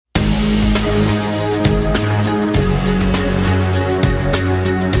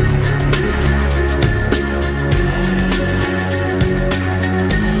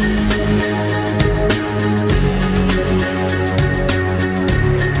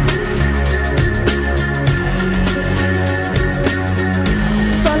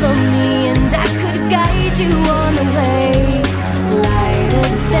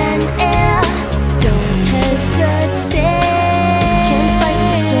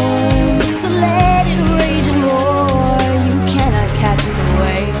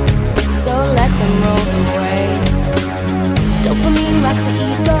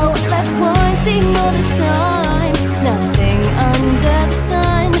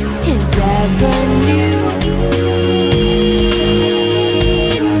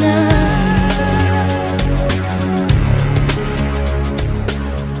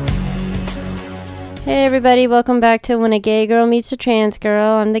everybody. Welcome back to When a Gay Girl Meets a Trans Girl.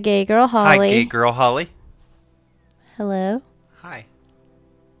 I'm the gay girl, Holly. Hi, gay girl, Holly. Hello. Hi.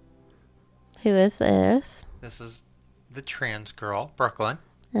 Who is this? This is the trans girl, Brooklyn.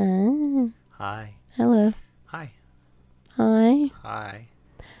 Hi. Hello. Hi. Hi. Hi.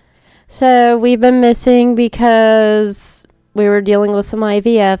 So, we've been missing because we were dealing with some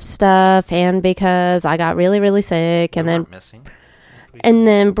IVF stuff and because I got really, really sick. And then missing. And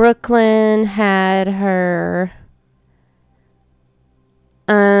then Brooklyn had her,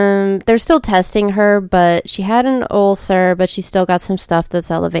 they're still testing her, but she had an ulcer, but she still got some stuff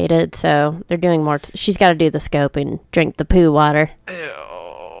that's elevated, so they're doing more. She's got to do the scope and drink the poo water.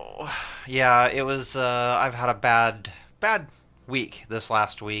 Ew. Yeah, it was, I've had a bad week this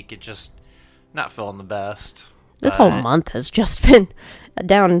last week. It just, not feeling the best. This whole month has just been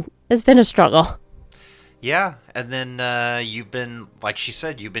it's been a struggle. Yeah, and then you've been, like she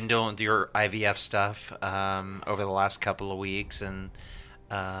said, you've been doing your IVF stuff over the last couple of weeks, and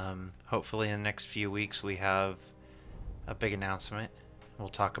hopefully in the next few weeks we have a big announcement. We'll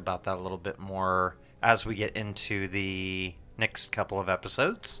talk about that a little bit more as we get into the next couple of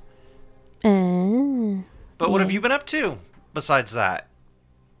episodes. But what have you been up to besides that?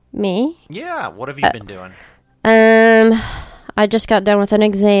 Me? Yeah, what have you been doing? I just got done with an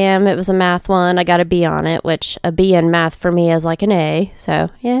exam. It was a math one. I got a B on it, which a B in math for me is like an A. So,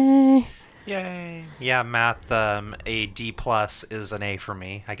 yay. Yay. Yeah, math, a D plus is an A for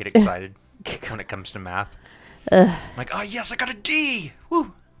me. I get excited when it comes to math. I'm like, oh, yes, I got a D.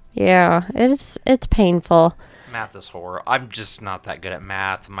 Woo. Yeah, it's painful. Math is horror. I'm just not that good at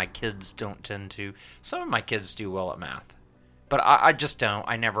math. My kids don't tend to. Some of my kids do well at math. But I just don't.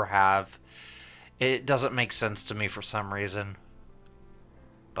 I never have. It doesn't make sense to me for some reason.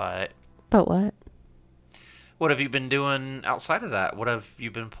 But what? What have you been doing outside of that? What have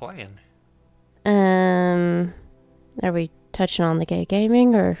you been playing? Are we touching on the gay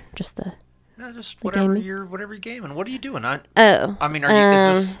gaming or just the? No, just whatever you're gaming. What are you doing? I mean,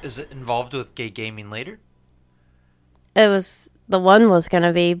 is it involved with gay gaming later? The one was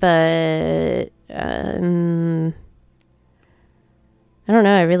gonna be, but I don't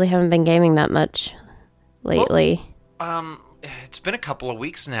know. I really haven't been gaming that much lately. Well, it's been a couple of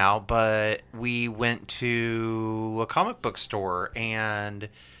weeks now, but we went to a comic book store, and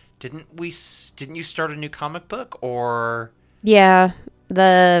didn't you start a new comic book, or? Yeah,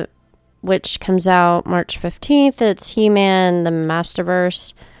 which comes out March 15th. It's He-Man, the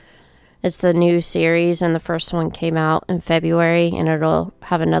Masterverse. It's the new series, and the first one came out in February, and it'll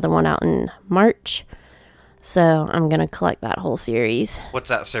have another one out in March. So I'm going to collect that whole series. What's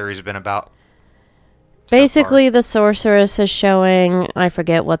that series been about? Basically, the sorceress is showing, I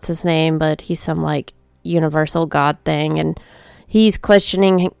forget what's his name, but he's some, like, universal god thing, and he's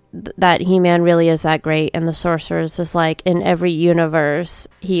questioning that He-Man really is that great, and the sorceress is like, in every universe,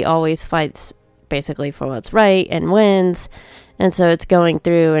 he always fights, basically, for what's right, and wins, and so it's going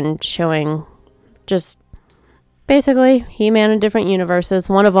through and showing just, basically, He-Man in different universes.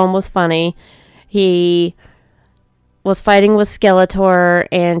 One of them was funny. He was fighting with Skeletor,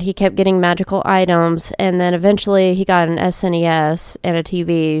 and he kept getting magical items, and then eventually he got an SNES and a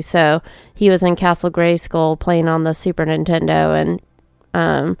TV, so he was in Castle Grayskull playing on the Super Nintendo, and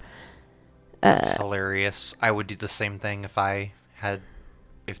that's hilarious. I would do the same thing if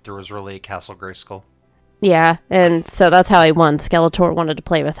there was really a Castle Grayskull. Yeah, and so that's how he won. Skeletor wanted to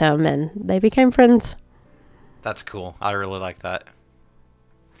play with him, and they became friends. That's cool. I really like that.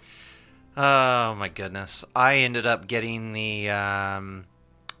 Oh my goodness! I ended up getting the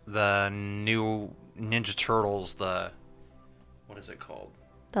new Ninja Turtles. What is it called?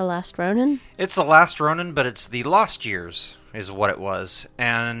 The Last Ronin? It's The Last Ronin, but it's the Lost Years is what it was.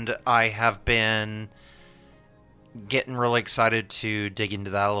 And I have been getting really excited to dig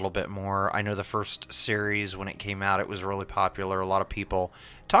into that a little bit more. I know the first series, when it came out, it was really popular. A lot of people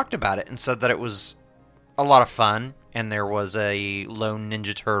talked about it and said that it was a lot of fun. And there was a lone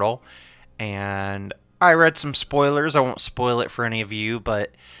Ninja Turtle. And I read some spoilers. I won't spoil it for any of you,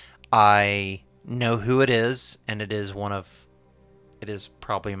 but I know who it is, and it is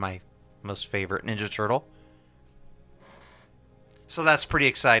probably my most favorite Ninja Turtle. So that's pretty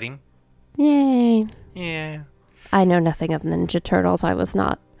exciting. Yay. Yeah. I know nothing of Ninja Turtles. I was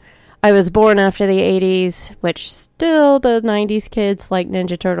born after the 80s, which still the 90s kids like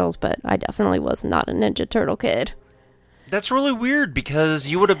Ninja Turtles, but I definitely was not a Ninja Turtle kid. That's really weird, because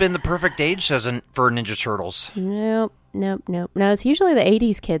you would have been the perfect age for Ninja Turtles. Nope. No, it's usually the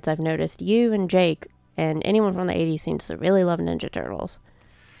 80s kids I've noticed. You and Jake and anyone from the 80s seems to really love Ninja Turtles.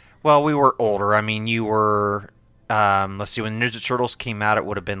 Well, we were older. I mean, you were, let's see, when Ninja Turtles came out, it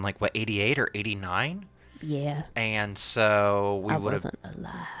would have been like, what, 88 or 89? Yeah. And so I wasn't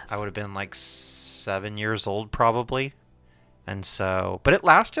alive. I would have been like 7 years old probably. And so, but it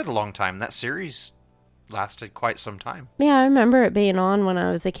lasted a long time. That series lasted quite some time. Yeah, I remember it being on when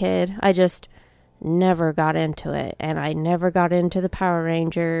I was a kid. I just never got into it. And I never got into the Power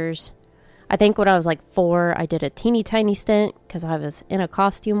Rangers. I think when I was like 4, I did a teeny tiny stint because I was in a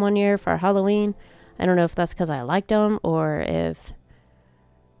costume one year for Halloween. I don't know if that's because I liked them or if...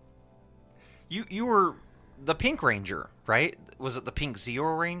 You were the Pink Ranger, right? Was it the Pink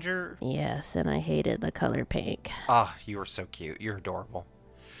Zeo Ranger? Yes, and I hated the color pink. Oh, you were so cute. You're adorable.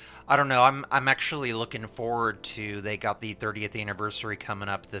 I don't know. I'm actually looking forward to. They got the 30th anniversary coming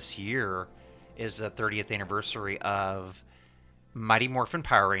up this year. Is the 30th anniversary of Mighty Morphin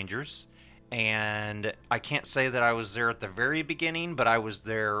Power Rangers, and I can't say that I was there at the very beginning, but I was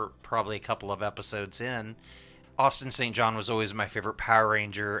there probably a couple of episodes in. Austin St. John was always my favorite Power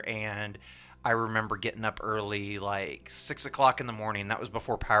Ranger, and I remember getting up early, like 6 o'clock in the morning. That was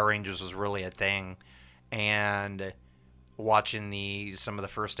before Power Rangers was really a thing, and watching some of the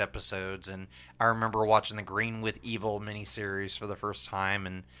first episodes. And I remember watching the Green with Evil miniseries for the first time,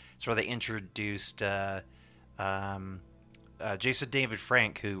 and it's where they introduced Jason David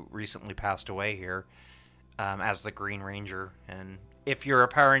Frank, who recently passed away here, as the Green Ranger. And if you're a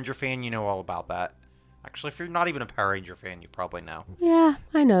Power Ranger fan, you know all about that. Actually, if you're not even a Power Ranger fan, you probably know. Yeah,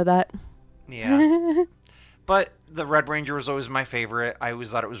 I know that. Yeah. But the Red Ranger was always my favorite. I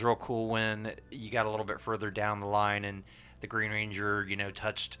always thought it was real cool when you got a little bit further down the line and the Green Ranger,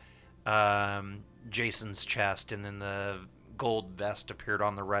 touched Jason's chest, and then the gold vest appeared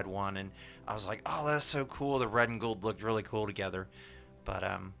on the red one, and I was like, oh, that's so cool. The red and gold looked really cool together. But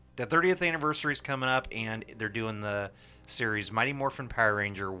the 30th anniversary is coming up, and they're doing the series Mighty Morphin Power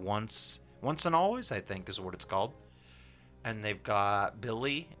Ranger Once and Always, I think is what it's called. And they've got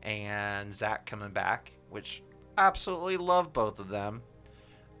Billy and Zach coming back, which absolutely love both of them.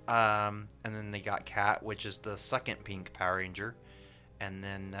 And then they got Kat, which is the second Pink Power Ranger, and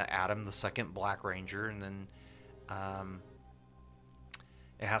then Adam, the second Black Ranger, and then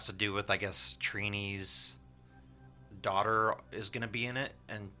it has to do with, I guess, Trini's daughter is going to be in it,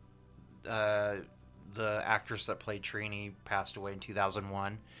 and the actress that played Trini passed away in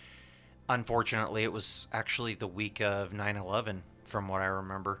 2001. Unfortunately, it was actually the week of 9/11, from what I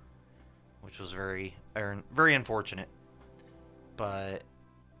remember, which was very, very unfortunate. But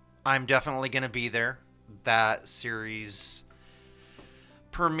I'm definitely going to be there. That series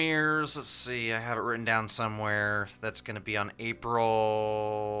premieres, let's see, I have it written down somewhere. That's going to be on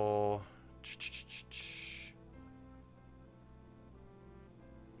April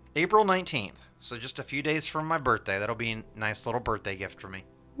 19th. So just a few days from my birthday. That'll be a nice little birthday gift for me.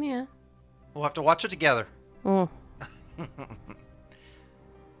 Yeah. We'll have to watch it together. Mm.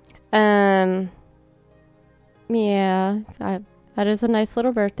 Yeah, that is a nice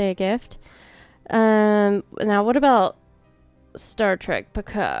little birthday gift. Now what about Star Trek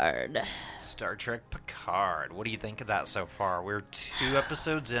Picard? Star Trek Picard. What do you think of that so far? We're 2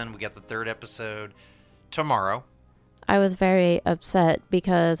 episodes in. We got the 3rd episode tomorrow. I was very upset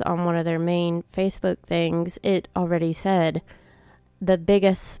because on one of their main Facebook things, it already said the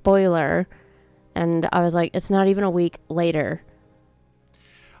biggest spoiler. And I was like, it's not even a week later.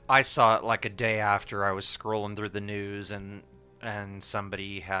 I saw it like a day after. I was scrolling through the news, and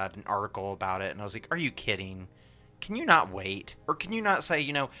somebody had an article about it, and I was like, are you kidding? Can you not wait? Or can you not say,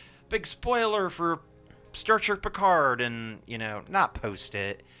 big spoiler for Star Trek Picard, and, not post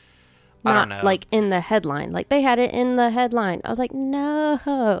it? I don't know. Like in the headline. Like they had it in the headline. I was like, no.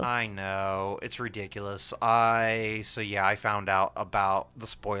 I know. It's ridiculous. I found out about the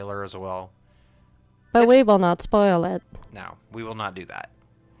spoiler as well. But we will not spoil it. No, we will not do that.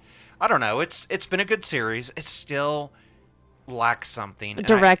 I don't know. It's been a good series. It still lacks something.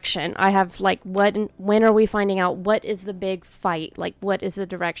 Direction. I have when are we finding out what is the big fight? Like what is the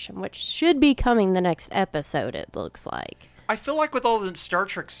direction? Which should be coming the next episode, it looks like. I feel like with all the Star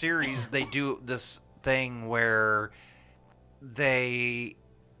Trek series, they do this thing where they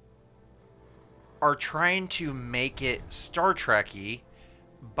are trying to make it Star Trek-y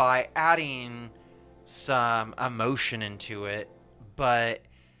by adding some emotion into it, but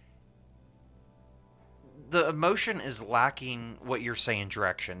the emotion is lacking what you're saying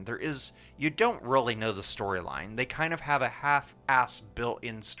direction. You don't really know the storyline. They kind of have a half-ass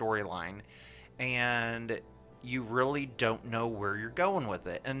built-in storyline, and you really don't know where you're going with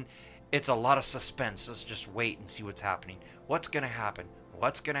it. And it's a lot of suspense. Let's just wait and see what's happening. What's going to happen?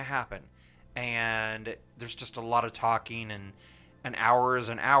 What's going to happen? And there's just a lot of talking, and an hour is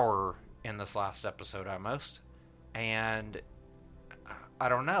an hour in this last episode almost. And I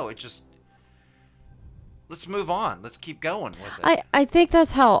don't know. let's move on. Let's keep going with it. I think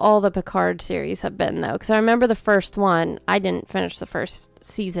that's how all the Picard series have been, though. Because I remember the first one, I didn't finish the first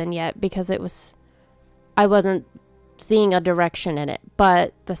season yet because I wasn't seeing a direction in it.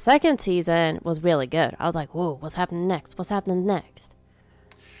 But the second season was really good. I was like, whoa, what's happening next? What's happening next?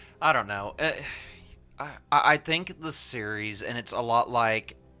 I don't know. I think the series, and it's a lot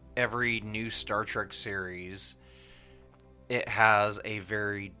like every new Star Trek series, it has a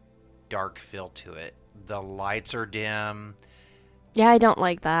very dark feel to it. The lights are dim. Yeah, I don't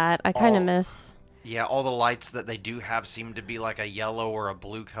like that. I kind of miss... Yeah, all the lights that they do have seem to be like a yellow or a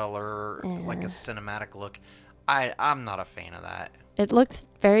blue color, like a cinematic look. I'm not a fan of that. It looks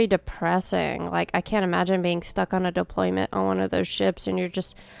very depressing. Like, I can't imagine being stuck on a deployment on one of those ships and you're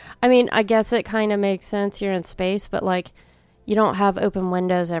just... I mean, I guess it kind of makes sense. You're in space, but, like, you don't have open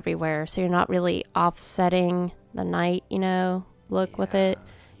windows everywhere, so you're not really offsetting the night, look with it.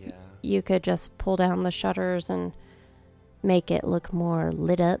 Yeah. You could just pull down the shutters and make it look more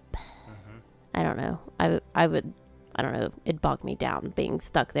lit up. Mm-hmm. I don't know. I don't know. It'd bog me down being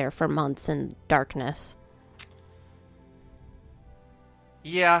stuck there for months in darkness.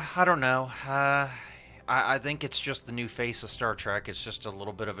 Yeah, I don't know. I think it's just the new face of Star Trek. It's just a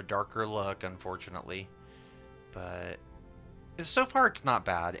little bit of a darker look, unfortunately. But so far, it's not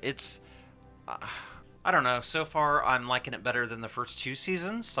bad. It's... I don't know. So far, I'm liking it better than the first two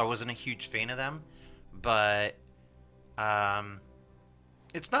seasons. So I wasn't a huge fan of them. But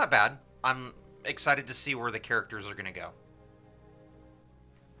it's not bad. I'm excited to see where the characters are going to go.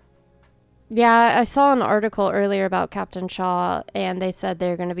 Yeah, I saw an article earlier about Captain Shaw, and they said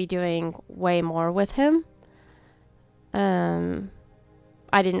they're going to be doing way more with him. I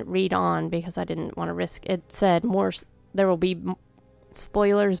didn't read on because I didn't want to risk... It said there will be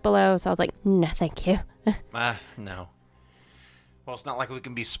spoilers below, so I was like, no, thank you. No. Well, it's not like we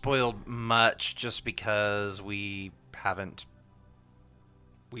can be spoiled much just because we've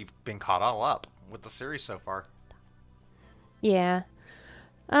been caught all up with the series so far. Yeah.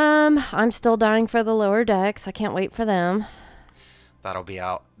 I'm still dying for the Lower Decks. I can't wait for them. That'll be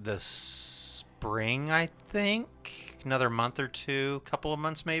out this spring, I think. Another month or two, couple of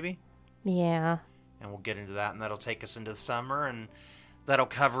months maybe. Yeah. And we'll get into that, and that'll take us into the summer, and that'll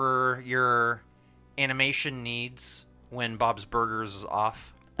cover your animation needs when Bob's Burgers is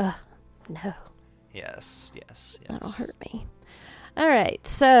off. No. Yes. That'll hurt me. All right,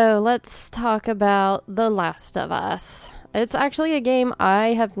 so let's talk about The Last of Us. It's actually a game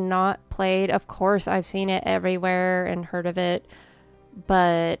I have not played. Of course, I've seen it everywhere and heard of it,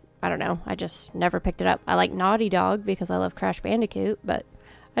 but I don't know. I just never picked it up. I like Naughty Dog because I love Crash Bandicoot, but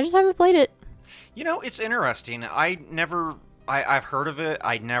I just haven't played it. It's interesting. I've heard of it.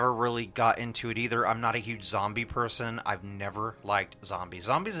 I never really got into it either. I'm not a huge zombie person. I've never liked zombies.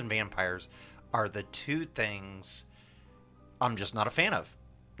 Zombies and vampires are the two things I'm just not a fan of.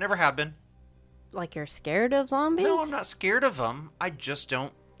 Never have been. Like you're scared of zombies? No, I'm not scared of them. I just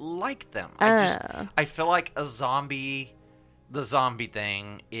don't like them. I feel like the zombie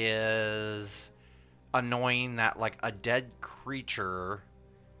thing is annoying, that like a dead creature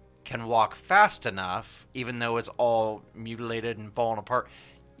can walk fast enough, even though it's all mutilated and falling apart.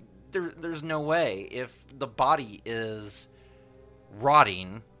 There's no way. If the body is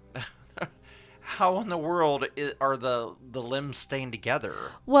rotting, how in the world are the limbs staying together?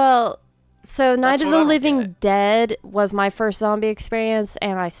 Well, so Night of the Living Dead was my first zombie experience,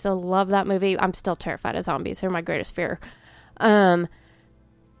 and I still love that movie. I'm still terrified of zombies. They're my greatest fear.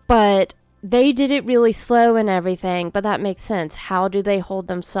 But they did it really slow and everything, but that makes sense. How do they hold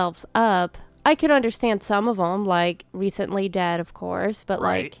themselves up? I could understand some of them, like Recently Dead, of course, but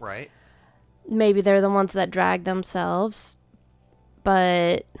right. Maybe they're the ones that drag themselves.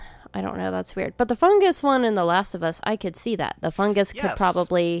 But I don't know, that's weird. But the fungus one in The Last of Us, I could see that. The fungus could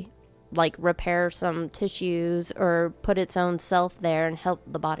probably like repair some tissues or put its own self there and help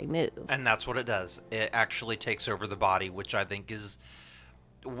the body move. And that's what it does. It actually takes over the body, which I think is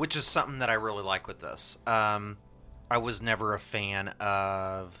something that I really like with this. I was never a fan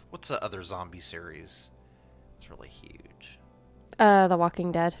of... What's the other zombie series? It's really huge. The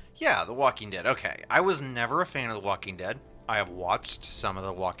Walking Dead. Yeah, The Walking Dead. Okay. I was never a fan of The Walking Dead. I have watched some of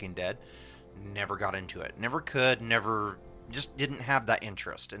The Walking Dead. Never got into it. Never could. Never... Just didn't have that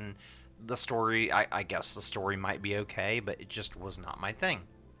interest. And the story... I guess the story might be okay, but it just was not my thing.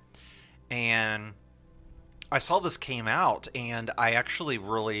 And I saw this came out, and I actually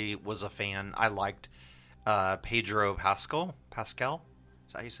really was a fan. I liked Pedro Pascal.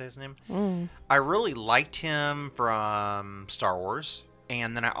 Is that how you say his name? I really liked him from Star Wars.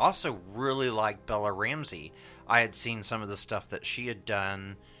 And then I also really liked Bella Ramsey. I had seen some of the stuff that she had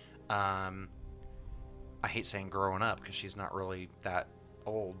done I hate saying growing up because she's not really that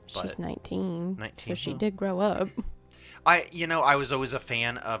old. But She's 19. 19, So she huh? did grow up. I was always a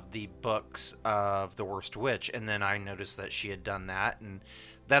fan of the books of The Worst Witch, and then I noticed that she had done that, and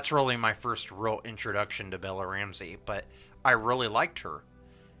that's really my first real introduction to Bella Ramsey. But I really liked her,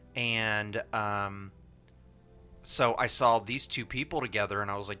 and so I saw these two people together, and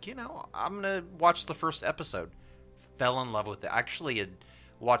I was like, I'm gonna watch the first episode. Fell in love with it. I actually had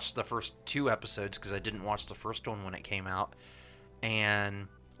watched the first two episodes because I didn't watch the first one when it came out, and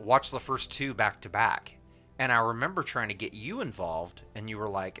watched the first two back to back. And I remember trying to get you involved, and you were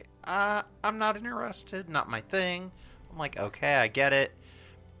like, I'm not interested, not my thing. I'm like, okay, I get it.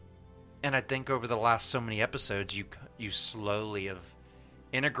 And I think over the last so many episodes, you slowly have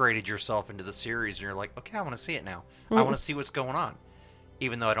integrated yourself into the series, and you're like, okay, I want to see it now. I want to see what's going on.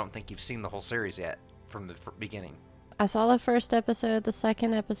 Even though I don't think you've seen the whole series yet from the beginning. I saw the first episode, the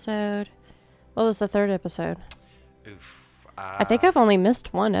second episode. What was the third episode? Oof. I think I've only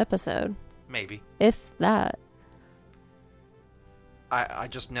missed one episode. Maybe. If that. I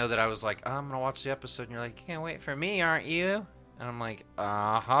just know that I was like, I'm going to watch the episode. And you're like, you can't wait for me, aren't you? And I'm like,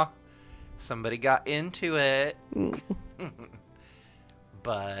 uh-huh. Somebody got into it.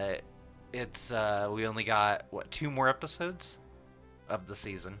 But it's, we only got, 2 more episodes of the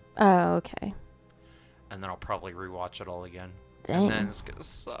season. Oh, okay. And then I'll probably rewatch it all again. Dang. And then it's going to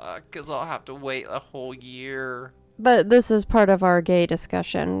suck because I'll have to wait a whole year. But this is part of our gay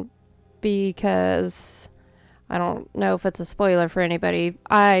discussion because I don't know if it's a spoiler for anybody.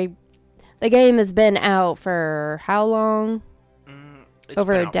 The game has been out for how long?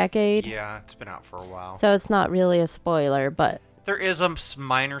 Over a decade? Yeah, it's been out for a while. So it's not really a spoiler, but there is a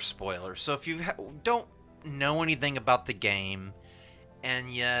minor spoiler. So if you don't know anything about the game and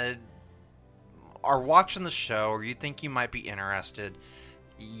you are watching the show or you think you might be interested,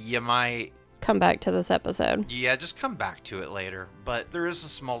 you might come back to this episode. Yeah, just come back to it later. But there is a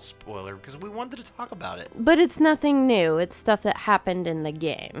small spoiler because we wanted to talk about it. But it's nothing new. It's stuff that happened in the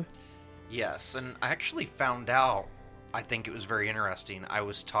game. Yes, and I actually found out, I think it was very interesting. I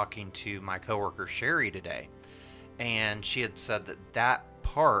was talking to my coworker Sherry today, and she had said that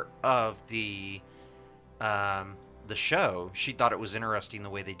part of the show, she thought it was interesting the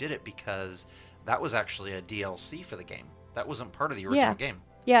way they did it because that was actually a DLC for the game. That wasn't part of the original game.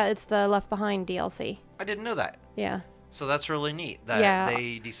 Yeah, it's the Left Behind DLC. I didn't know that. Yeah. So that's really neat that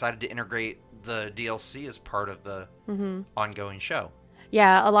they decided to integrate the DLC as part of the ongoing show.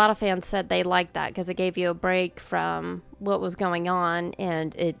 Yeah, a lot of fans said they liked that because it gave you a break from what was going on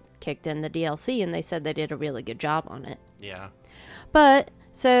and it kicked in the DLC, and they said they did a really good job on it. Yeah. But,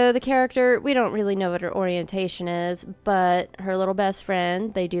 so the character, we don't really know what her orientation is, but her little best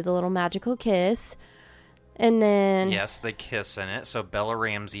friend, they do the little magical kiss. And then... Yes, they kiss in it. So Bella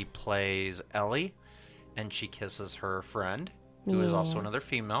Ramsey plays Ellie, and she kisses her friend, who is also another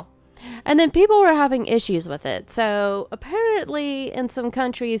female. And then people were having issues with it. So apparently in some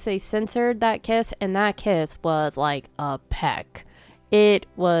countries they censored that kiss, and that kiss was like a peck. It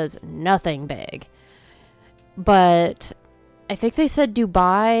was nothing big. But I think they said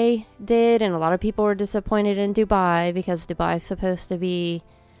Dubai did, and a lot of people were disappointed in Dubai because Dubai is supposed to be...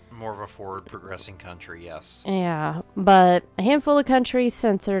 more of a forward progressing country, yes. Yeah, but a handful of countries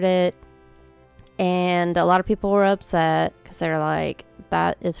censored it, and a lot of people were upset because they're like,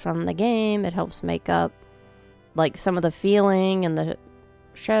 that is from the game. It helps make up like some of the feeling in the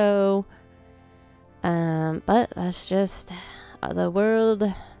show. But that's just the world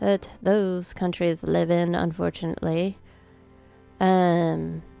that those countries live in, unfortunately.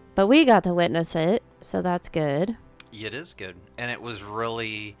 But we got to witness it, so that's good. It is good. And it was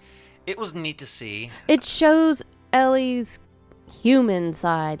neat to see. It shows Ellie's human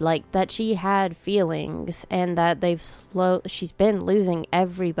side, like that she had feelings and that she's been losing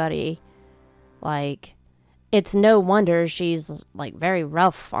everybody. Like, it's no wonder she's like very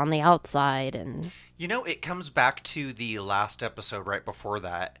rough on the outside. And it comes back to the last episode right before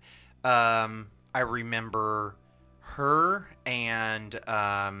that. I remember her and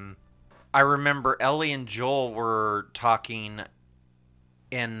I remember Ellie and Joel were talking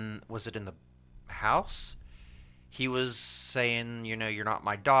was it in the house? He was saying, you're not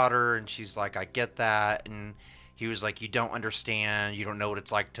my daughter, and she's like, I get that, and he was like, you don't understand, you don't know what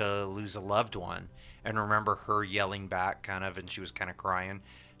it's like to lose a loved one. And remember her yelling back, kind of, and she was kind of crying.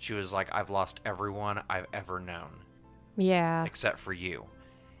 She was like, I've lost everyone I've ever known. Yeah. Except for you.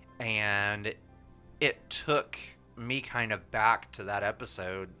 And it took me kind of back to that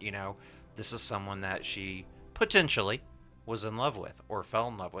episode, this is someone that she potentially was in love with, or fell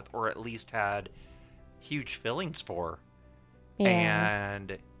in love with, or at least had huge feelings for. Yeah.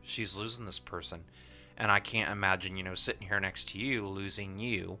 And she's losing this person. And I can't imagine, sitting here next to you losing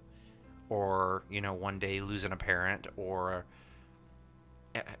you, or, one day losing a parent, or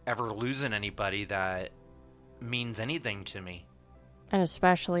ever losing anybody that means anything to me. And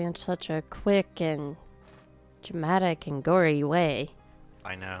especially in such a quick and dramatic and gory way.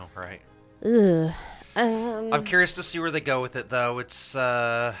 I know, right? Ugh. I'm curious to see where they go with it, though. It's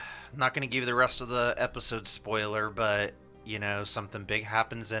not going to give you the rest of the episode spoiler, but, something big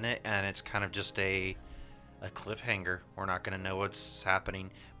happens in it, and it's kind of just a cliffhanger. We're not going to know what's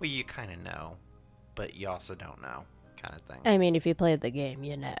happening. Well, you kind of know, but you also don't know, kind of thing. I mean, if you played the game,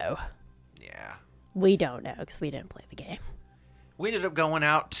 you know. Yeah. We don't know, because we didn't play the game. We ended up going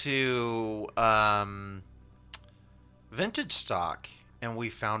out to Vintage Stock, and we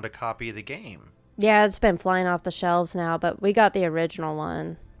found a copy of the game. Yeah, it's been flying off the shelves now, but we got the original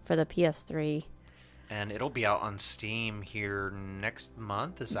one for the PS3. And it'll be out on Steam here next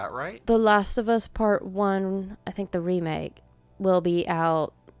month, is that right? The Last of Us Part 1, I think the remake, will be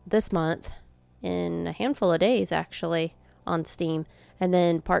out this month in a handful of days, actually, on Steam. And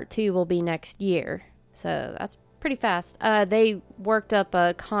then Part 2 will be next year. So that's pretty fast. They worked up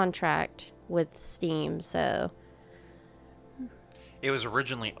a contract with Steam, so... It was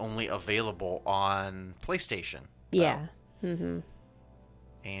originally only available on PlayStation. Yeah. Mm-hmm.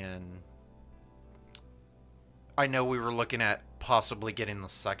 And I know we were looking at possibly getting the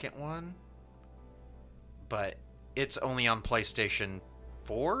second one, but it's only on PlayStation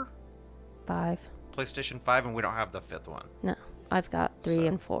 4? 5. PlayStation 5, and we don't have the fifth one. No, I've got 3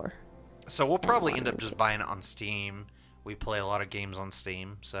 and 4. So we'll probably end up just buying it on Steam. We play a lot of games on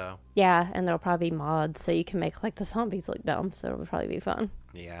Steam, so... Yeah, and there'll probably be mods, so you can make, the zombies look dumb, so it'll probably be fun.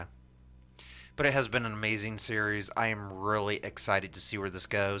 Yeah. But it has been an amazing series. I am really excited to see where this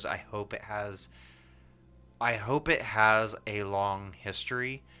goes. I hope it has a long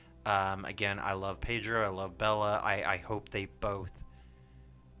history. Again, I love Pedro. I love Bella. I hope they both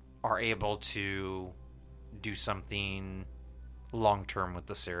are able to do something long-term with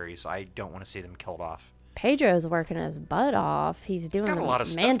the series. I don't want to see them killed off. Pedro's working his butt off. He's doing got a lot of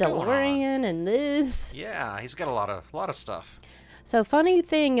stuff Mandalorian and this. Yeah, he's got a lot of stuff. So funny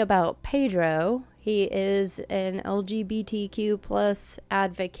thing about Pedro, he is an LGBTQ plus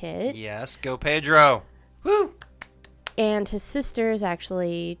advocate. Yes, go Pedro. Woo! And his sister is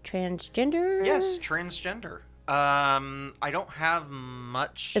actually transgender. Yes, transgender. I don't have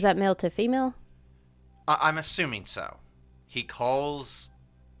much. Is that male to female? I'm assuming so. He calls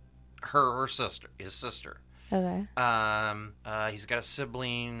her sister, his sister. Okay. He's got a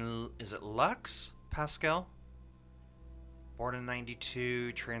sibling. Is it Lux Pascal? Born in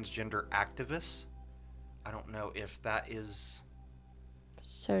 92, transgender activist. I don't know if that is...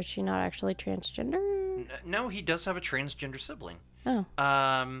 So is she not actually transgender? No, he does have a transgender sibling. Oh.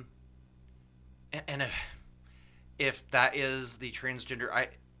 And if that is the transgender... I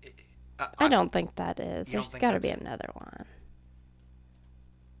don't think that is. There's got to be that's... another one.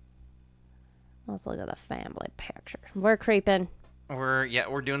 Let's look at the family picture. We're creeping.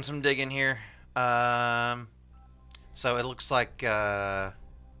 We're doing some digging here. So it looks like, Lux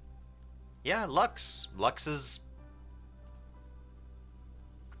is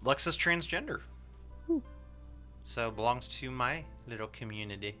transgender. So belongs to my little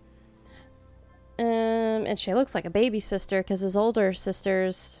community. And she looks like a baby sister because his older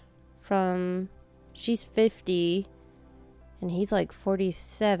sister's she's 50 and he's like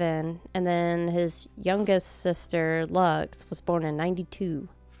 47. And then his youngest sister, Lux, was born in 92.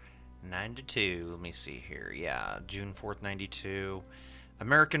 92, let me see here. Yeah, June 4th, 92.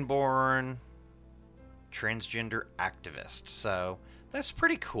 American born, transgender activist. So that's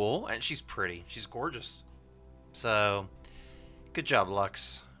pretty cool. And she's pretty. She's gorgeous. So good job,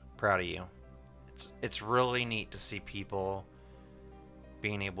 Lux. Proud of you. It's really neat to see people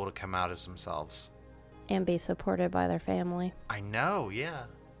being able to come out as themselves. And be supported by their family. I know, yeah.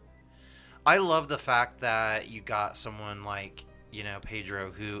 I love the fact that you got someone like,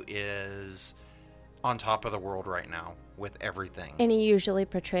 Pedro, who is on top of the world right now with everything. And he usually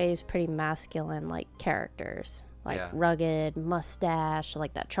portrays pretty masculine, characters. Rugged, mustache,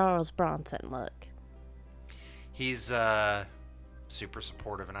 like that Charles Bronson look. He's super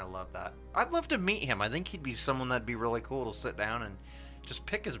supportive, and I love that. I'd love to meet him. I think he'd be someone that'd be really cool to sit down and just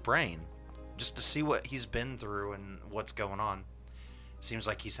pick his brain, just to see what he's been through and what's going on. Seems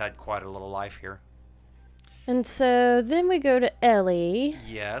like he's had quite a little life here. And so then we go to Ellie.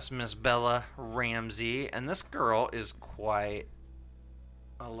 Yes, Miss Bella Ramsey. And this girl is quite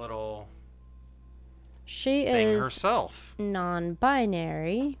a little she thing is herself.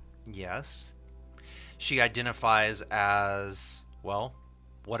 Non-binary. Yes. She identifies as,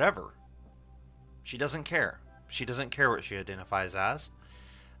 whatever. She doesn't care. She doesn't care what she identifies as.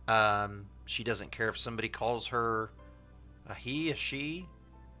 She doesn't care if somebody calls her a he, a she,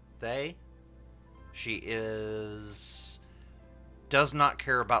 they. She does not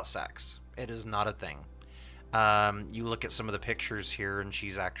care about sex. It is not a thing. You look at some of the pictures here, and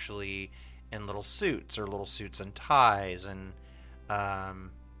she's actually in little suits and ties, and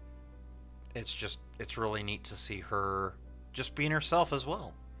it's really neat to see her just being herself as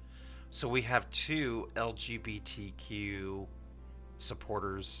well. So we have 2 LGBTQ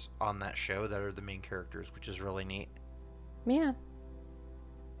supporters on that show that are the main characters, which is really neat. Yeah.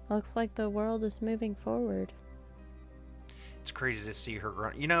 Looks like the world is moving forward. It's crazy to see her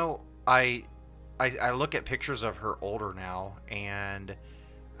grow. I look at pictures of her older now, and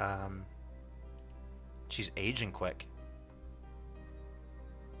she's aging quick.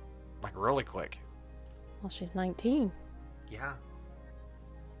 Like, really quick. Well, she's 19. Yeah.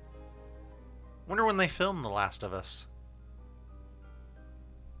 Wonder when they filmed The Last of Us.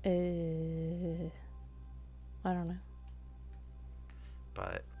 I don't know.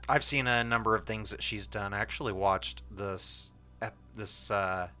 But I've seen a number of things that she's done. I actually watched this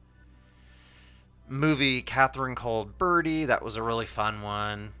movie, Catherine called Birdie. That was a really fun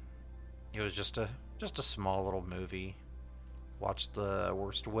one. It was just a small little movie. Watched The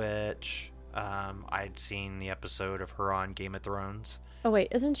Worst Witch. I'd seen the episode of her on Game of Thrones. Oh wait,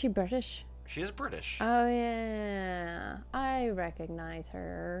 isn't she British? She is British. Oh yeah, I recognize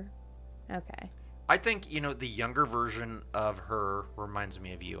her. Okay. I think, the younger version of her reminds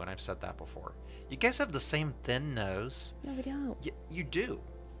me of you, and I've said that before. You guys have the same thin nose. No, we don't. You do.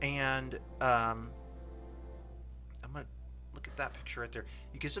 And I'm going to look at that picture right there.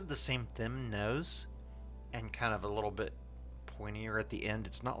 You guys have the same thin nose and kind of a little bit pointier at the end.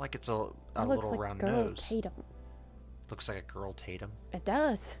 It's not like it's a little like round girl nose. Tatum. Looks like a girl Tatum. It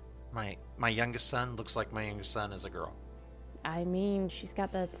does. My youngest son looks like my youngest son is a girl. I mean, she's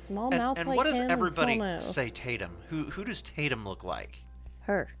got that small mouth and like what does him everybody and small nose. say Tatum? Who does Tatum look like?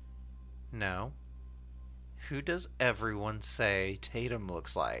 Her. No. Who does everyone say Tatum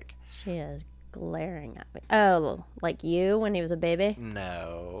looks like? She is glaring at me. Oh, like you when he was a baby?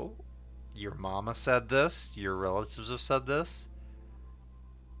 No. Your mama said this. Your relatives have said this.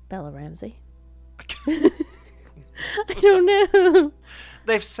 Bella Ramsey. I don't know.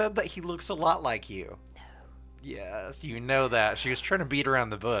 They've said that he looks a lot like you. No. Yes, you know that. She was trying to beat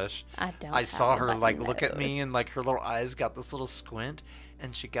around the bush. I saw her look at me, and her little eyes got this little squint,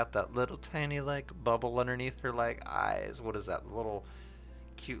 and she got that little tiny bubble underneath her eyes. What is that little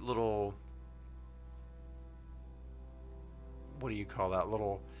cute little? What do you call that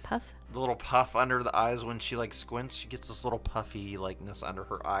little puff? The little puff under the eyes when she squints. She gets this little puffy likeness under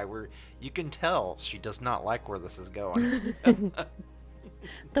her eye where you can tell she does not like where this is going.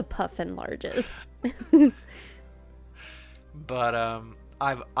 The puff enlarges. But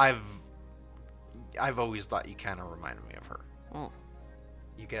I've always thought you kind of reminded me of her. Oh.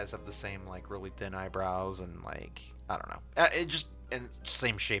 You guys have the same really thin eyebrows and I don't know. It just and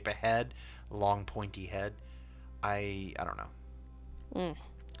same shape of head, long pointy head. I don't know.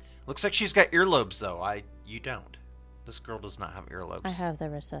 Looks like she's got earlobes though. You don't. This girl does not have earlobes. I have the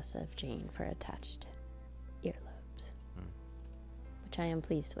recessive gene for attached earlobes, which I am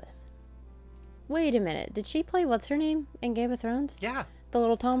pleased with. Wait a minute. Did she play what's her name in Game of Thrones? Yeah. The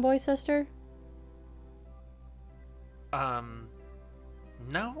little tomboy sister? No.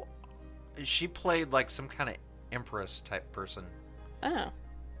 She played some kind of empress type person. Oh.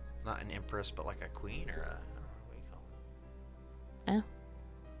 Not an empress, but a queen or a... What do you call it? Oh.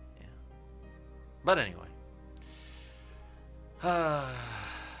 Yeah. But anyway.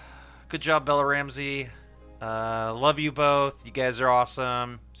 Good job, Bella Ramsey. Love you both. You guys are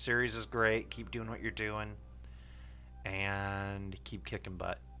awesome. Series is great. Keep doing what you're doing. And keep kicking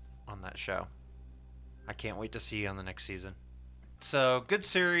butt on that show. I can't wait to see you on the next season. So, good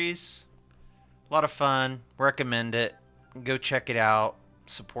series. A lot of fun. Recommend it. Go check it out.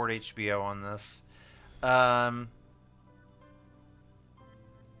 Support HBO on this. What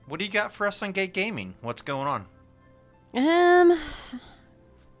do you got for us on Gay Gaming? What's going on?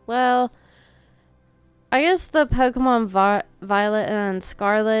 Well, I guess the Pokemon Violet and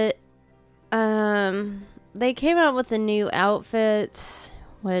Scarlet, they came out with the new outfits,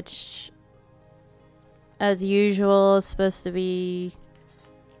 which, as usual, is supposed to be,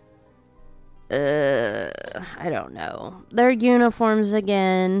 I don't know. They're uniforms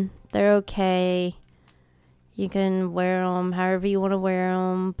again. They're okay. You can wear them however you want to wear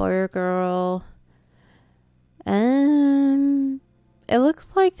them, boy or girl. It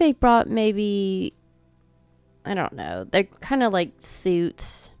looks like they brought maybe, I don't know, they're kind of like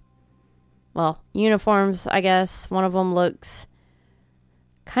suits well, uniforms, I guess. One of them looks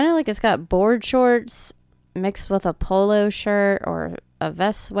kind of like it's got board shorts mixed with a polo shirt or a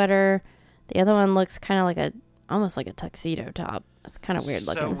vest sweater. The other one looks kind of like almost like a tuxedo top. It's kind of weird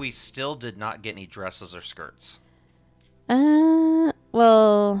looking. So we still did not get any dresses or skirts.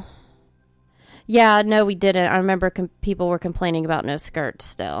 Well, yeah, no, we didn't. I remember people were complaining about no skirts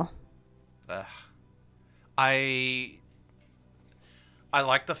still. I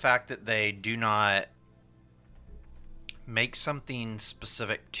like the fact that they do not make something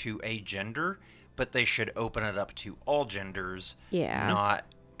specific to a gender, but they should open it up to all genders. Yeah. Not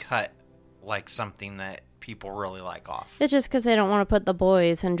cut like something that people really like off. It's just because they don't want to put the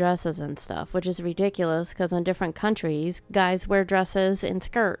boys in dresses and stuff, which is ridiculous because in different countries, guys wear dresses and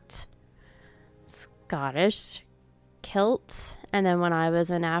skirts. Scottish kilts, and then when I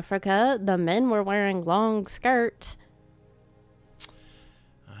was in Africa, the men were wearing long skirts.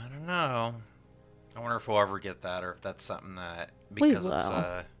 I don't know. I wonder if we'll ever get that, or if that's something that because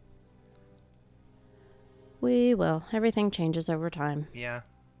we will. Everything changes over time. Yeah.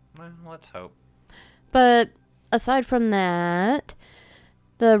 Well, let's hope. But aside from that,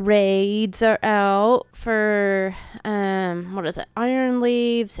 the raids are out for what is it? Iron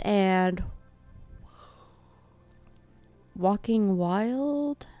Leaves and Walking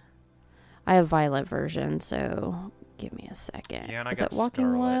Wild. I have Violet version, so give me a second. Yeah, and I is got it Walking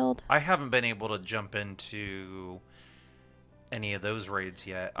Scarlet. Wild? I haven't been able to jump into any of those raids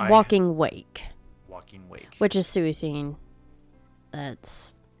yet. Walking Wake. Walking Wake. Which is Suicide.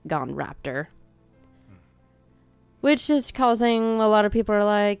 That's gone Raptor. Which is causing a lot of people are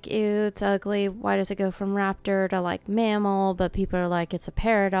like, ew, it's ugly. Why does it go from raptor to like mammal? But people are like, it's a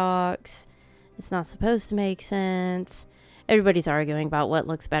paradox. It's not supposed to make sense. Everybody's arguing about what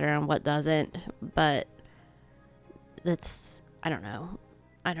looks better and what doesn't. But that's, I don't know.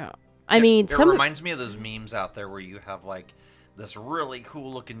 It reminds me of those memes out there where you have like this really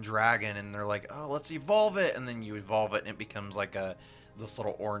cool looking dragon and they're like, oh, let's evolve it. And then you evolve it and it becomes like this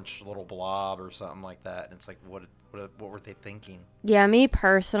little orange little blob or something like that. And it's like, what were they thinking? Yeah, me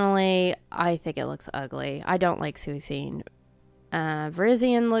personally, I think it looks ugly. I don't like Suicide.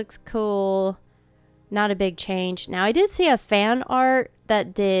 Virizion looks cool. Not a big change. Now, I did see a fan art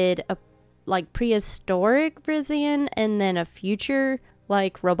that did a like prehistoric Virizion and then a future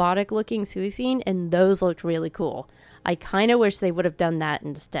like robotic looking Suicide, and those looked really cool. I kind of wish they would have done that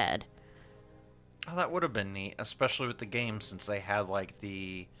instead. Oh, that would have been neat, especially with the game, since they had like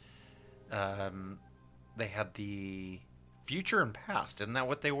the future and past. Isn't that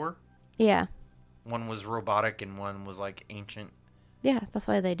what they were? Yeah. One was robotic and one was like ancient. Yeah, that's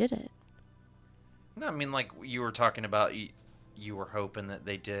why they did it. No, I mean, like you were talking about, you were hoping that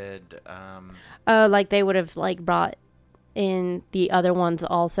they did. Like they would have like brought in the other ones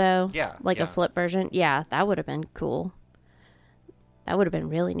also. Yeah. Like a flip version. Yeah, that would have been cool. That would have been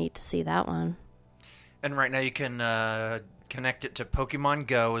really neat to see that one. And right now you can connect it to Pokemon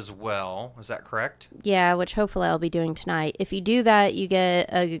Go as well. Is that correct? Yeah, which hopefully I'll be doing tonight. If you do that, you get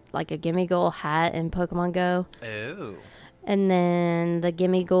a Gimme Goal hat in Pokemon Go. Oh. And then the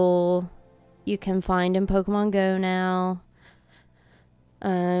Gimme Goal you can find in Pokemon Go now.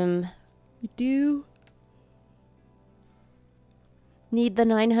 You do need the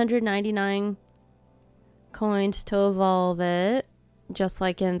 999 coins to evolve it, just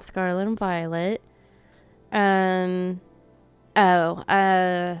like in Scarlet and Violet. What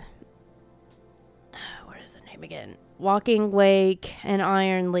is the name again? Walking Wake and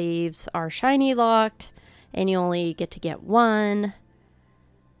Iron Leaves are shiny locked, and you only get to get one.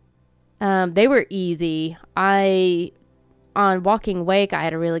 They were easy. On Walking Wake, I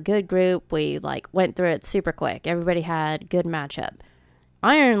had a really good group. We went through it super quick. Everybody had good matchup.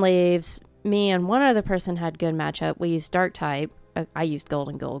 Iron Leaves, me and one other person had good matchup. We used Dark type. I used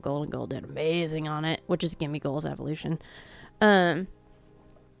Golden Gold. Golden Gold did amazing on it, which is Gimme Gold's evolution. And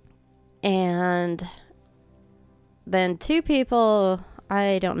then two people,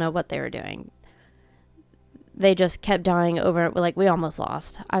 I don't know what they were doing. They just kept dying over it. We almost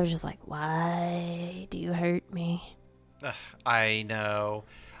lost. I was just like, why do you hurt me? I know.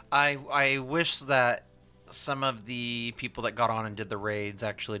 I wish that some of the people that got on and did the raids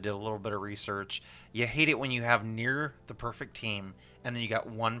actually did a little bit of research. You hate it when you have near the perfect team and then you got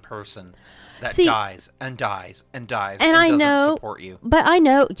one person that dies and dies and dies and doesn't support you. But I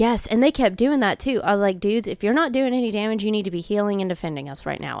know, yes, and they kept doing that too. I was like, dudes, if you're not doing any damage, you need to be healing and defending us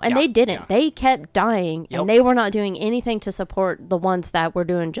right now. And they didn't. Yeah. They kept dying, and they were not doing anything to support the ones that were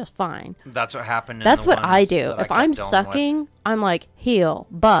doing just fine. That's what happened. That's what I do. If I'm sucking, I'm like, heal,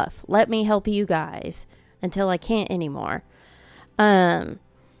 buff, let me help you guys until I can't anymore.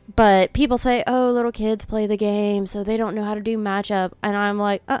 But people say, oh, little kids play the game, so they don't know how to do matchup. And I'm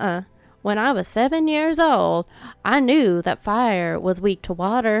like, When I was 7 years old, I knew that fire was weak to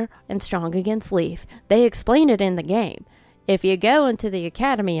water and strong against leaf. They explain it in the game. If you go into the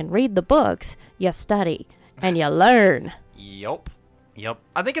academy and read the books, you study and you learn. Yep.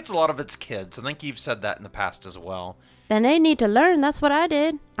 I think it's a lot of it's kids. I think you've said that in the past as well. Then they need to learn. That's what I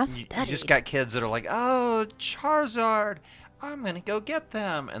did. I studied. You just got kids that are like, oh, Charizard, I'm going to go get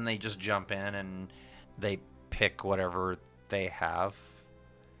them. And they just jump in and they pick whatever they have.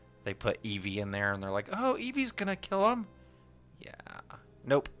 They put Eevee in there and they're like, oh, Eevee's going to kill him? Yeah.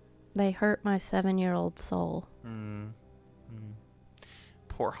 Nope. They hurt my 7-year-old soul.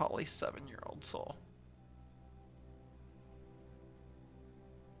 Poor Holly's 7-year-old soul.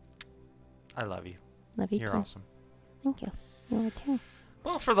 I love you. Love you You're too. awesome. Thank you. You are too.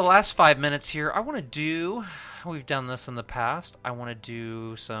 Well, for the last 5 minutes here, we've done this in the past, I want to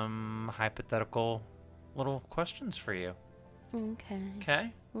do some hypothetical little questions for you. Okay.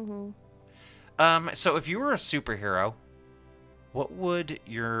 Okay? Mm-hmm. So if you were a superhero, what would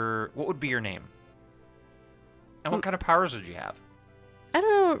be your name? And what kind of powers would you have? I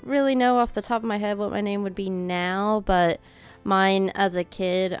don't really know off the top of my head what my name would be now, but mine as a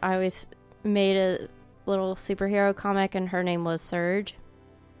kid, I always made a little superhero comic and her name was Surge.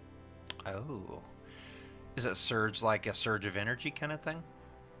 Oh. Is it Surge like a surge of energy kind of thing?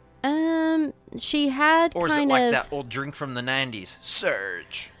 She had or is it like that old drink from the 90s?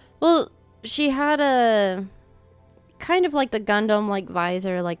 Surge. Well, she had a kind of like the Gundam like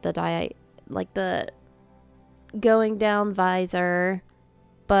visor, like the going down visor,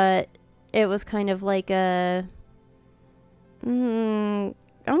 but it was kind of like a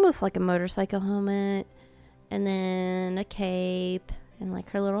almost like a motorcycle helmet, and then a cape, and like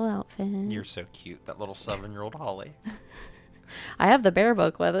her little outfit. You're so cute, that little 7-year-old Holly. I have the bear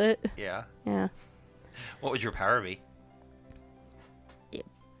book with it. Yeah. Yeah. What would your power be?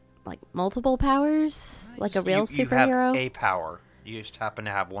 Like multiple powers? Like a real superhero? You have a power. You just happen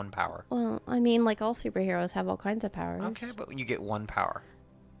to have one power. Well, I mean, like all superheroes have all kinds of powers. Okay, but when you get one power.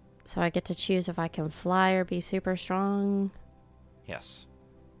 So I get to choose if I can fly or be super strong. Yes.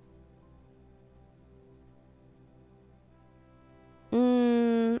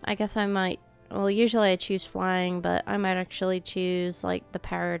 I guess I might. Well, usually I choose flying, but I might actually choose like the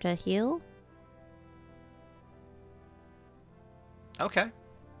power to heal. Okay.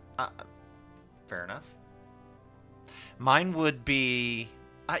 Fair enough. Mine would be,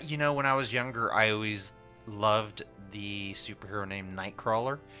 when I was younger, I always loved the superhero named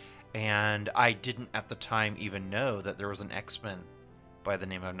Nightcrawler, and I didn't at the time even know that there was an X-Men by the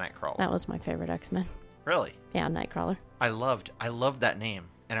name of Nightcrawler. That was my favorite X-Men. Really? Yeah, Nightcrawler. I loved that name,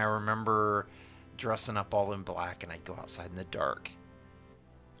 and I remember dressing up all in black, and I'd go outside in the dark.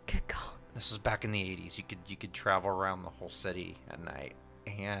 Good God. This was back in the 80s. You could travel around the whole city at night,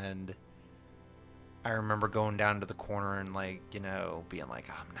 and I remember going down to the corner and being like,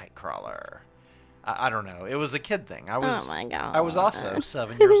 I'm Nightcrawler. I don't know. It was a kid thing. Oh my God. I was also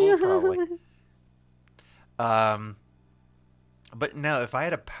 7 years old probably. But no, if I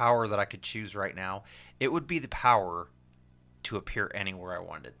had a power that I could choose right now, it would be the power to appear anywhere I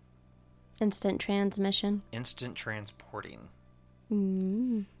wanted. Instant transmission. Instant transporting.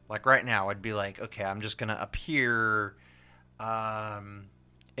 Mm. Like right now, I'd be like, okay, I'm just going to appear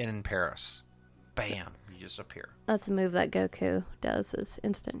in Paris. Bam, you just appear. That's a move that Goku does, is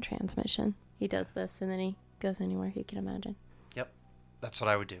instant transmission. He does this and then he goes anywhere he can imagine. Yep, that's what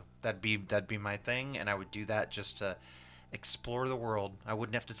I would do. That'd be my thing, and I would do that just to explore the world. I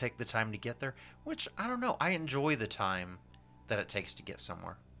wouldn't have to take the time to get there, which, I don't know, I enjoy the time that it takes to get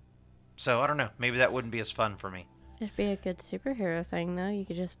somewhere. So, I don't know, maybe that wouldn't be as fun for me. It'd be a good superhero thing, though. You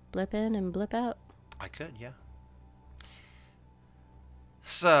could just blip in and blip out. I could, yeah.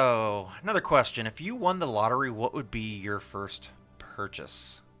 So, another question. If you won the lottery, what would be your first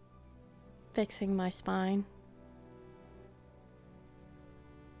purchase? Fixing my spine.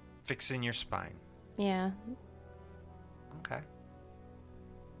 Fixing your spine? Yeah. Okay.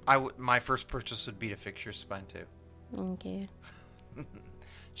 My first purchase would be to fix your spine, too. Okay.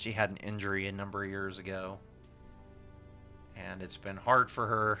 She had an injury a number of years ago, and it's been hard for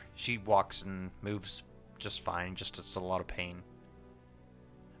her. She walks and moves just fine, just it's a lot of pain.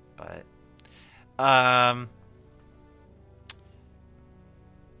 But,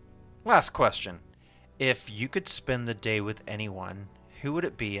 last question. If you could spend the day with anyone, who would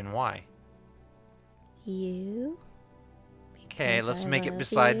it be and why? You. Okay, let's make it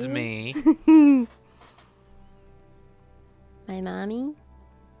besides me. My mommy.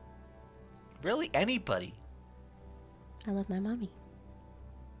 Really? Anybody? I love my mommy.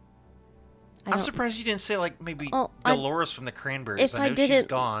 I'm surprised you didn't say, like, maybe Oh, Dolores from the Cranberries. if I I know she's didn't-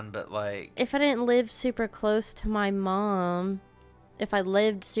 gone, but, like... If I didn't live super close to my mom, if I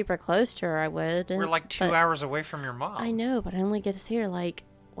lived super close to her, I would. We're, like, 2 hours away from your mom. I know, but I only get to see her, like,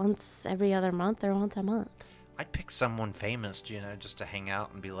 once every other month or once a month. I'd pick someone famous, you know, just to hang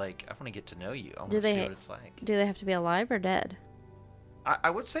out and be like, I want to get to know you. I want to see what it's like. Do they have to be alive or dead? I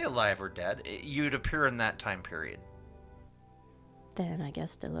would say alive or dead. You'd appear in that time period. Then I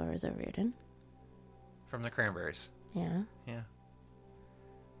guess Dolores O'Riordan. From the Cranberries. Yeah. Yeah.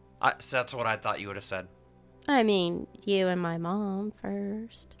 So that's what I thought you would have said. I mean, you and my mom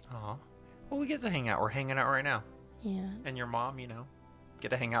first. Aw. Well, we get to hang out. We're hanging out right now. Yeah. And your mom, you know, get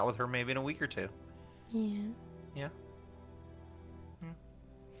to hang out with her maybe in a week or two. Yeah. Yeah.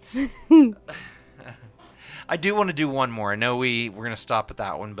 I do want to do one more. I know we're gonna stop at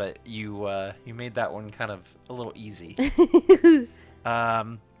that one, but you made that one kind of a little easy.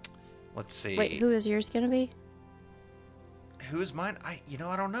 Let's see. Wait, who is yours gonna be? Who is mine? I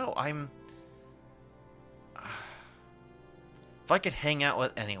don't know. If I could hang out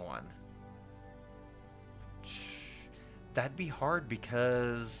with anyone, that'd be hard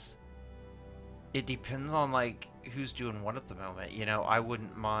because it depends on, like, who's doing what at the moment. You know, I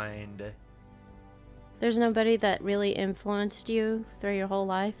wouldn't mind. There's nobody that really influenced you through your whole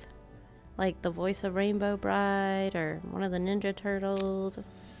life? Like the voice of Rainbow Bride or one of the Ninja Turtles?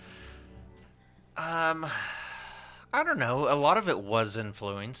 I don't know. A lot of it was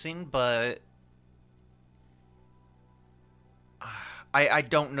influencing, but I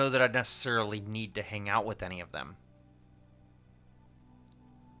don't know that I necessarily need to hang out with any of them.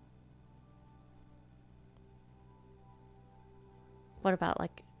 What about,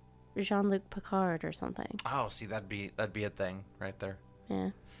 like, Jean-Luc Picard or something? Oh, see, that'd be a thing right there.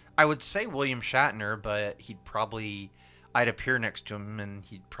 Yeah. I would say William Shatner, but I'd appear next to him and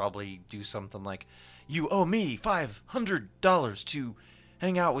he'd probably do something like, "You owe me $500 to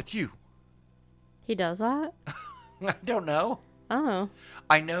hang out with you." He does that? I don't know. Oh.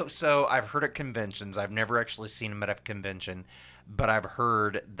 I know, so I've heard at conventions. I've never actually seen him at a convention, but I've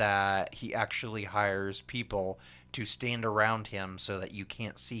heard that he actually hires people to stand around him so that you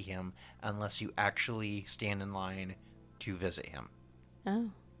can't see him unless you actually stand in line to visit him. Oh.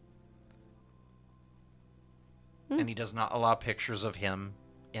 And he does not allow pictures of him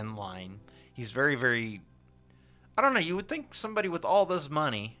in line. He's very, very... I don't know, you would think somebody with all this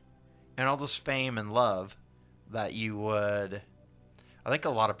money and all this fame and love that you would... I think a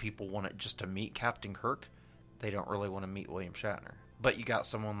lot of people want it just to meet Captain Kirk. They don't really want to meet William Shatner. But you got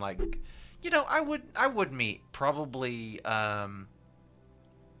someone like... You know, I would meet probably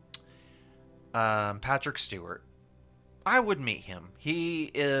Patrick Stewart. I would meet him.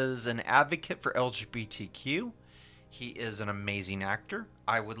 He is an advocate for LGBTQ. He is an amazing actor.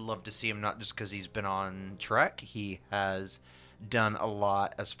 I would love to see him, not just because he's been on Trek. He has done a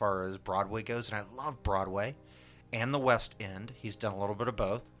lot as far as Broadway goes, and I love Broadway and the West End. He's done a little bit of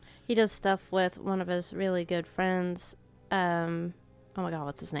both. He does stuff with one of his really good friends. Oh my god,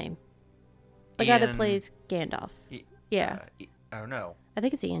 what's his name? The guy that plays Gandalf. Yeah. I don't know. I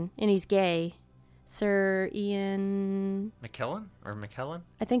think it's Ian, and he's gay. Sir Ian... McKellen? Or McKellen?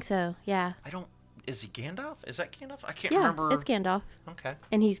 I think so, yeah. Is he Gandalf? Is that Gandalf? I can't Yeah, remember. it's Gandalf. Okay.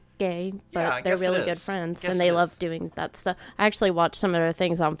 And he's gay, but Yeah, they're guess it really is. good friends, Guess and it they is. love doing that stuff. I actually watched some of their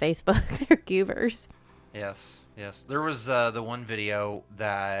things on Facebook. They're goobers. Yes. There was the one video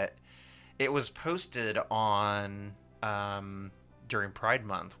that it was posted on during Pride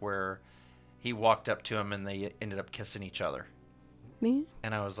Month where he walked up to him and they ended up kissing each other. Yeah.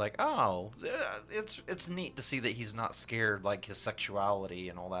 And I was like, oh, it's neat to see that he's not scared, like his sexuality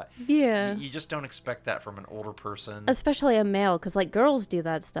and all that. Yeah. You just don't expect that from an older person. Especially a male, because, like, girls do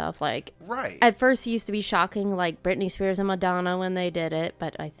that stuff. Like, Right. at first it used to be shocking, like Britney Spears and Madonna when they did it,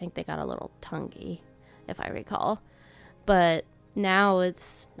 but I think they got a little tonguey, if I recall. But now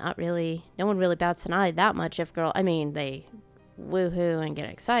it's not really, no one really bats an eye that much if they woohoo and get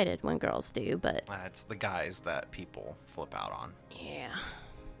excited when girls do, but... It's the guys that people flip out on. Yeah.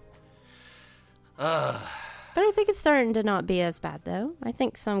 Ugh. But I think it's starting to not be as bad, though. I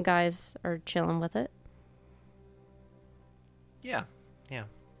think some guys are chilling with it. Yeah.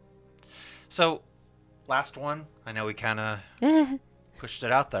 So, last one. I know we kind of pushed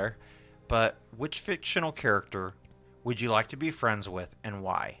it out there. But which fictional character would you like to be friends with and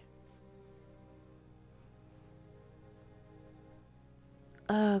why?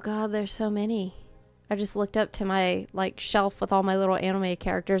 Oh, God, there's so many. I just looked up to my, like, shelf with all my little anime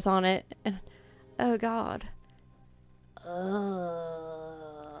characters on it. And, oh, God.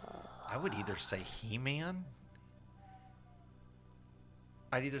 I would either say He-Man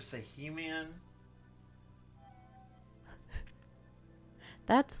I'd either say He-Man.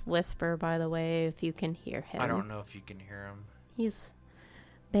 That's Whisper, by the way, if you can hear him. I don't know if you can hear him. He's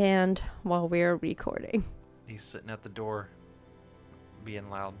banned while we're recording. He's sitting at the door, being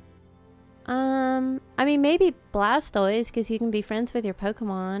loud. I mean, maybe Blastoise, because you can be friends with your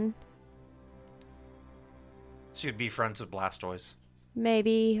Pokemon. So you'd be friends with Blastoise.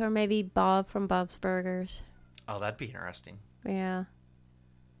 Maybe, or maybe Bob from Bob's Burgers. Oh, that'd be interesting. Yeah.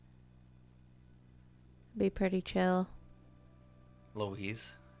 Be pretty chill.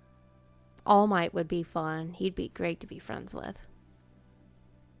 Louise. All Might would be fun. He'd be great to be friends with.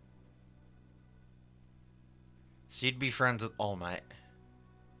 So you'd be friends with All Might.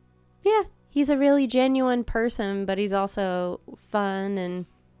 Yeah, he's a really genuine person, but he's also fun and,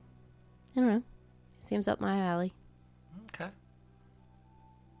 I don't know, seems up my alley. Okay.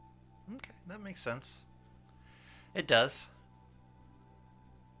 Okay, that makes sense. It does.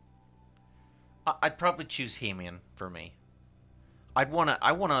 I'd probably choose He-Man for me. I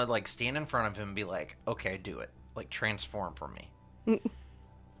wanna like stand in front of him and be like, okay, do it. Like transform for me.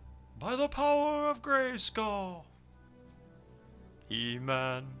 By the power of Grayskull.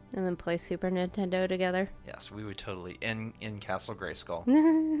 He-Man. And then play Super Nintendo together. Yes, we would totally in Castle Grayskull.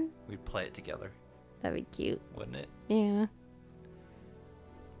 We'd play it together. That'd be cute. Wouldn't it? Yeah.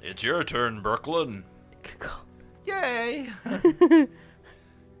 It's your turn, Brooklyn. Yay!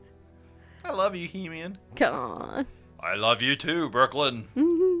 I love you, He-Man. Come on. I love you too, Brooklyn.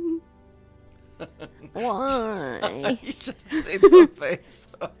 Why? You should see the face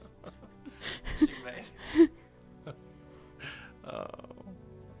she made. Oh.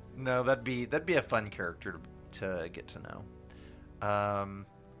 No, that'd be a fun character to get to know.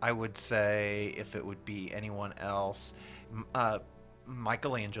 I would say if it would be anyone else,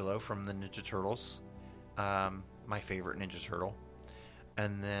 Michelangelo from the Ninja Turtles, my favorite Ninja Turtle,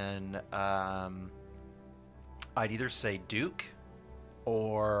 and then I'd either say Duke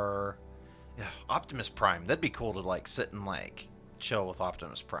or Optimus Prime. That'd be cool to like sit and like chill with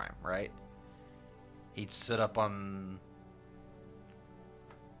Optimus Prime, right? He'd sit up on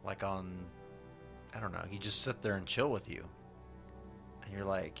I don't know, he'd just sit there and chill with you. And you're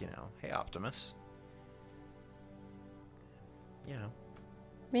like, hey Optimus. Yeah.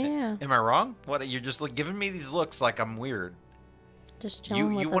 Am I wrong? What, you're just giving me these looks like I'm weird. Just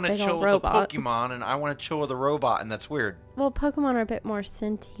chilling with a want to big chill old with robot. a Pokemon, and I want to chill with a robot, and that's weird. Well, Pokemon are a bit more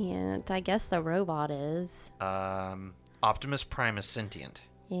sentient. I guess the robot is. Optimus Prime is sentient.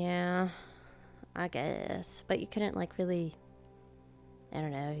 Yeah, I guess. But you couldn't, like, really... I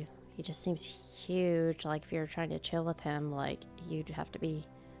don't know. He just seems huge. Like, if you were trying to chill with him, like, you'd have to be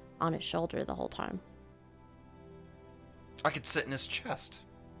on his shoulder the whole time. I could sit in his chest.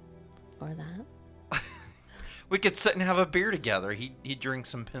 Or that. We could sit and have a beer together. He'd drink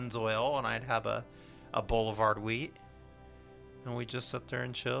some Pennzoil, and I'd have a Boulevard Wheat. And we'd just sit there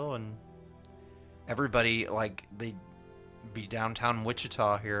and chill, and everybody, like, they'd be downtown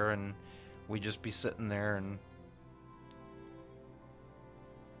Wichita here, and we'd just be sitting there, and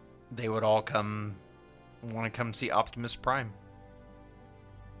they would all want to come see Optimus Prime.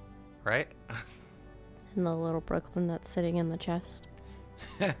 Right? And the little Brooklyn that's sitting in the chest.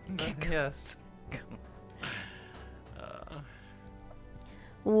 Yes.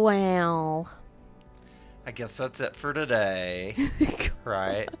 Wow. I guess that's it for today.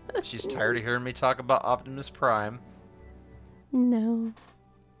 Right? She's tired of hearing me talk about Optimus Prime. No.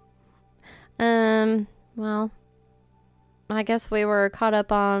 Well, I guess we were caught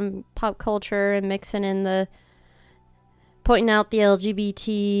up on pop culture and mixing in pointing out the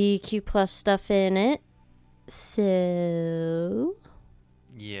LGBTQ plus stuff in it. So,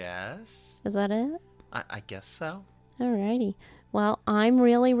 Yes. is that it? I guess so. Alrighty. Well, I'm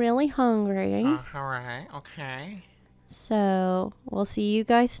really, really hungry. Alright, okay. So, we'll see you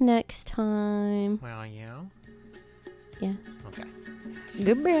guys next time. Well, you? Yes. Okay.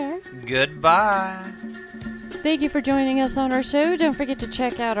 Goodbye. Goodbye. Thank you for joining us on our show. Don't forget to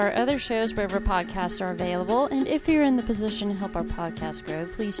check out our other shows wherever podcasts are available. And if you're in the position to help our podcast grow,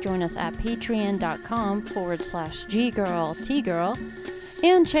 please join us at patreon.com/GGirlTgirl.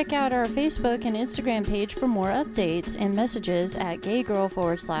 And check out our Facebook and Instagram page for more updates and messages at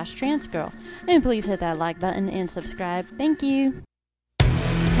gaygirl/transgirl. And please hit that like button and subscribe. Thank you.